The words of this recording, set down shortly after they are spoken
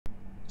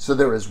So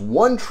there is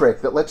one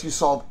trick that lets you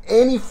solve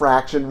any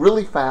fraction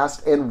really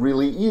fast and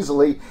really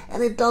easily,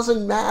 and it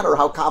doesn't matter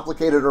how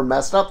complicated or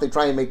messed up they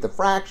try and make the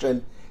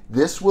fraction,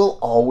 this will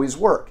always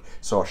work.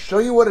 So I'll show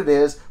you what it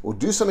is, we'll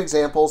do some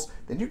examples,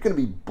 then you're going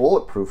to be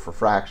bulletproof for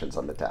fractions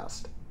on the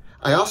test.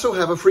 I also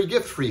have a free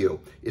gift for you.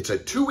 It's a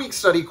 2-week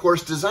study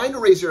course designed to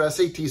raise your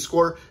SAT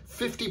score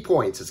 50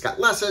 points. It's got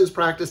lessons,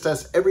 practice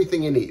tests,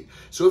 everything you need.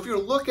 So if you're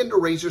looking to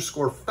raise your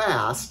score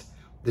fast,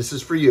 this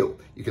is for you.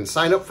 You can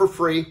sign up for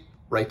free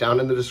right down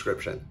in the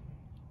description.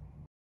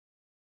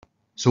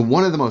 So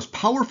one of the most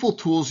powerful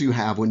tools you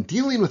have when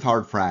dealing with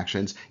hard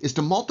fractions is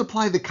to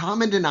multiply the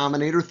common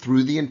denominator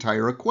through the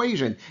entire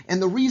equation.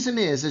 And the reason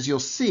is, as you'll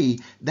see,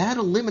 that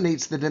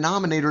eliminates the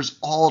denominators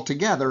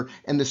altogether.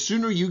 And the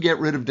sooner you get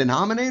rid of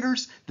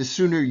denominators, the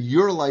sooner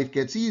your life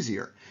gets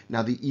easier.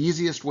 Now, the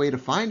easiest way to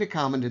find a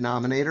common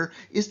denominator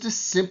is to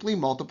simply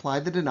multiply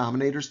the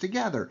denominators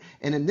together.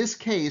 And in this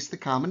case, the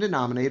common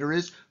denominator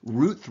is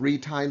root 3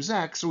 times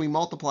x, so we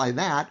multiply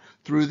that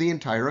through the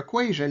entire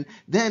equation.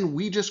 Then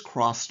we just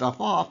cross stuff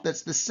off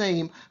that's the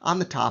same on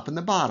the top and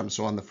the bottom.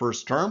 So on the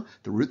first term,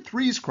 the root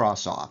 3's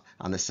cross off.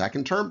 On the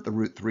second term, the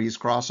root 3's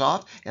cross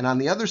off. And on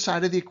the other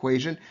side of the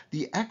equation,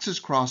 the x's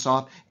cross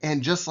off.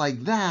 And just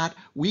like that,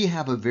 we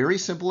have a very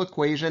simple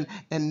equation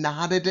and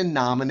not a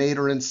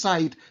denominator in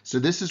sight. So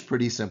this is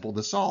pretty simple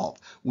to solve.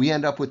 We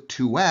end up with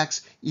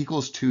 2x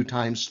equals 2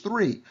 times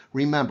 3.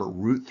 Remember,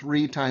 root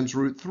 3 times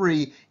root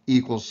 3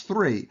 equals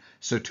 3.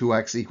 So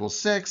 2x equals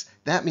 6.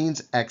 That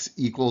means x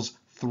equals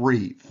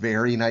 3.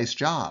 Very nice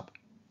job.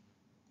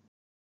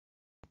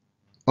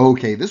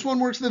 Okay, this one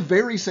works the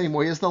very same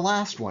way as the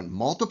last one.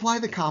 Multiply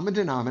the common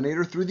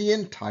denominator through the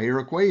entire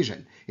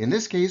equation. In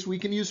this case, we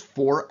can use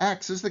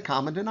 4x as the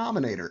common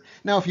denominator.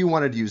 Now, if you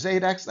wanted to use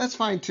 8x, that's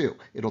fine too.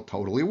 It'll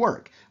totally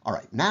work. All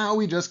right, now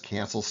we just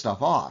cancel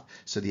stuff off.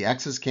 So the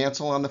x's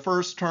cancel on the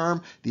first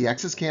term, the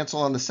x's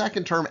cancel on the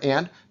second term,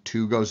 and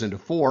 2 goes into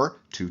 4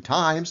 2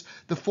 times.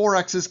 The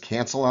 4x's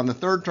cancel on the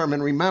third term,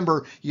 and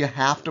remember, you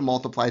have to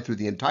multiply through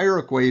the entire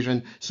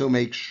equation, so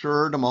make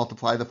sure to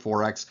multiply the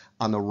 4x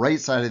on the right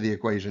side of the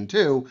equation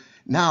too.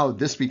 Now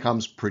this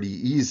becomes pretty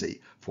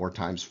easy. 4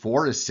 times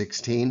 4 is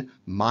 16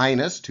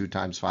 minus 2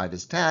 times 5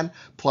 is 10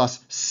 plus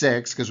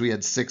 6, because we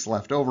had 6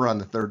 left over on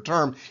the third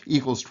term,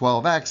 equals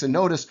 12x. And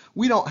notice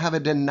we don't have a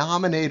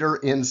denominator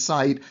in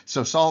sight,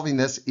 so solving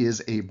this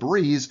is a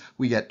breeze.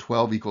 We get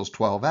 12 equals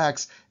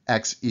 12x,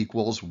 x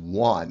equals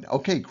 1.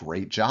 Okay,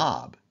 great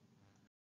job.